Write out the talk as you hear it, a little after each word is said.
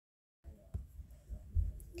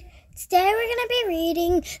Today we're going to be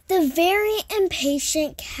reading The Very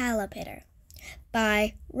Impatient Caterpillar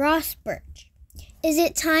by Ross Birch. Is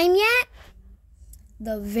it time yet?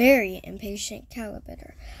 The Very Impatient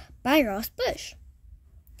Caterpillar by Ross Birch.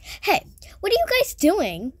 Hey, what are you guys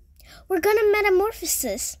doing? We're going to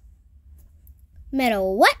metamorphosis. Meta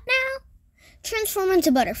what now? Transform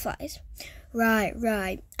into butterflies.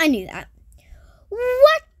 Right. I knew that.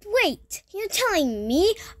 What? Wait, you're telling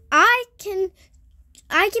me I can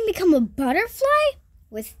become a butterfly?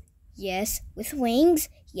 With wings?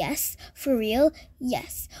 Yes. For real?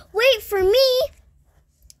 Yes. Wait for me.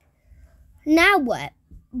 Now what?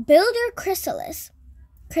 Builder chrysalis.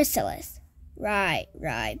 Right.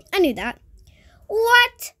 I knew that.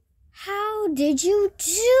 What? How did you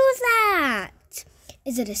do that?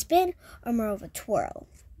 Is it a spin or more of a twirl?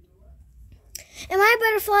 Am I a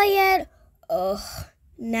butterfly yet? Ugh,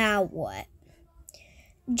 now what?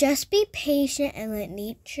 Just be patient and let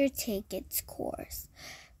nature take its course.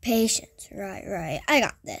 Patience, right. I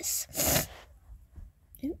got this.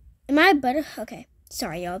 Am I a butterfly? Okay,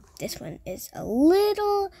 sorry y'all. This one is a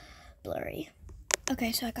little blurry.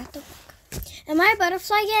 Okay, so I got the book. Am I a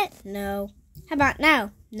butterfly yet? No. How about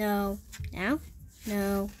now? No. Now?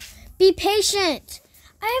 No. Be patient.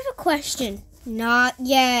 I have a question. Not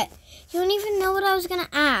yet. You don't even know what I was going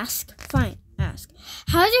to ask. Fine, ask.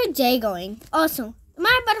 How's your day going? Also, am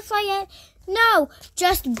I a butterfly yet? No,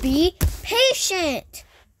 just be patient.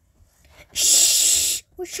 Shh,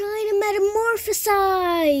 we're trying to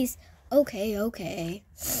metamorphosize. Okay.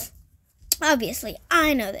 Obviously,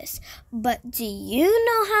 I know this. But do you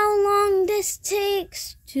know how long this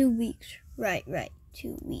takes? 2 weeks. Right.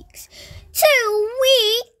 2 weeks. 2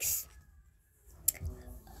 weeks?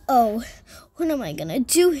 Oh, what am I gonna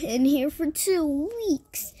do in here for 2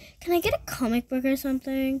 weeks? Can I get a comic book or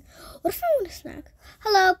something? What if I want a snack?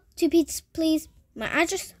 Hello, 2 pizzas, please. My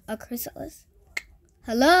address, a chrysalis.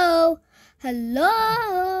 Hello. How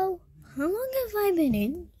long have I been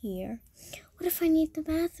in here? What if I need the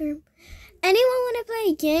bathroom? Anyone want to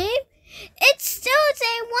play a game? It's still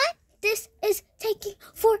day 1. This is taking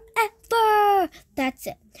forever. That's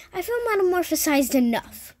it. I feel metamorphosized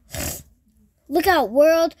enough. Look out,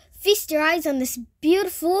 world. Feast your eyes on this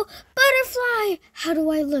beautiful butterfly. How do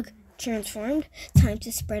I look? Transformed. Time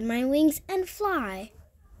to spread my wings and fly.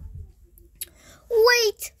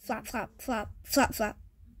 Wait. Flap.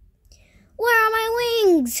 Where are my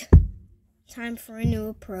wings? Time for a new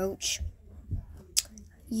approach.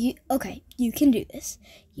 You can do this.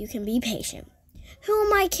 You can be patient. Who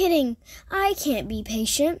am I kidding? I can't be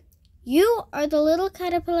patient. You are the little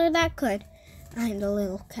caterpillar that could. I'm the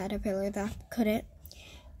little caterpillar that couldn't.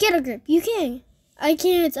 Get a grip. You can. I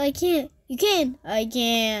can't. You can. I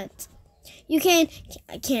can't. You can.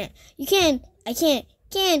 I can't. You can. I can't.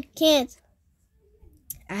 Can't.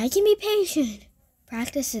 I can be patient.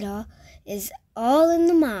 Practice it all is all in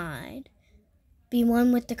the mind. Be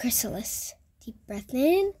one with the chrysalis. Deep breath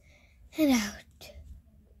in and out.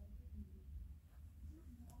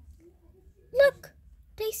 Look,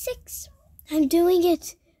 day 6. I'm doing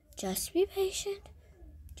it. Just be patient.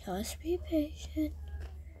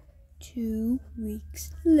 2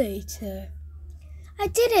 weeks later. I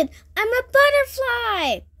did it. I'm a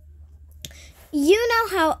butterfly.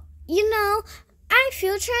 I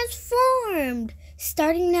feel transformed.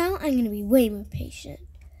 Starting now, I'm going to be way more patient.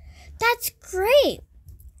 That's great.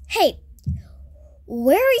 Hey,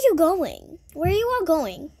 where are you going? Where are you all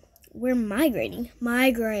going? We're migrating.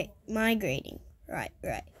 Migrating. Right.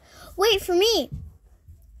 Wait for me.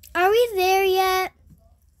 Are we there yet?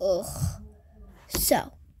 Ugh.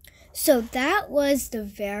 So that was The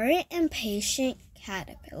Very Impatient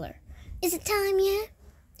Caterpillar. Is it time yet?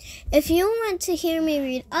 If you want to hear me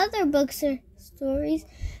read other books or stories,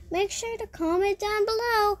 make sure to comment down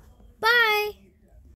below.